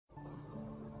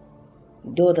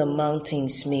Though the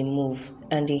mountains may move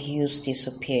and the hills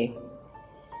disappear,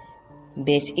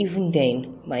 but even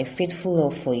then, my faithful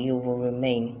love for you will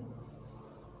remain.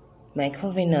 My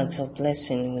covenant of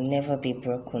blessing will never be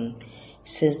broken,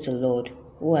 says the Lord,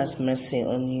 who has mercy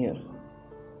on you.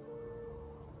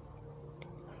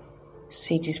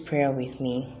 Say this prayer with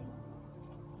me.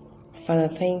 Father,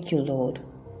 thank you, Lord,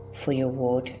 for your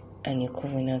word and your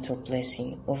covenant of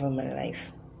blessing over my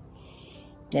life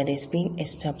that is being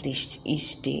established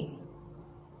each day.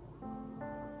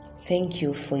 Thank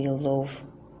you for your love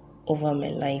over my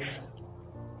life.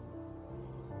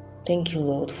 Thank you,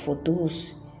 Lord, for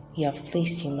those you have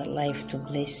placed in my life to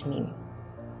bless me.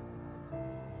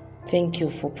 Thank you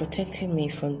for protecting me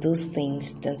from those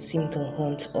things that seem to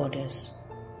haunt others.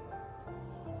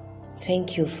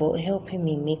 Thank you for helping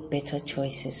me make better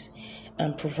choices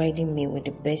and providing me with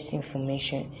the best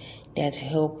information that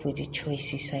help with the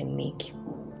choices I make.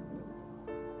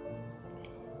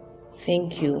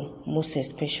 Thank you most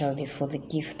especially for the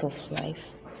gift of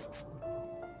life.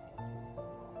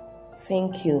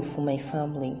 Thank you for my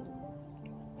family,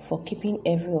 for keeping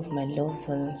every of my loved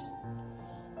ones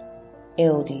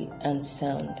healthy and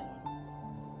sound.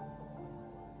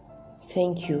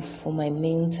 Thank you for my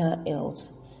mental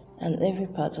health and every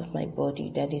part of my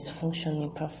body that is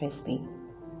functioning perfectly.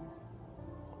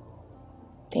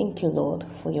 Thank you, Lord,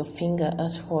 for your finger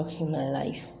at work in my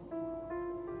life.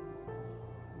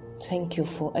 Thank you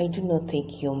for I do not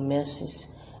take your mercies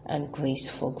and grace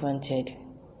for granted.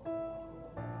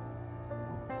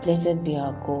 Blessed be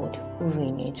our God who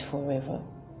reigneth forever.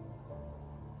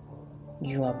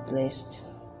 You are blessed.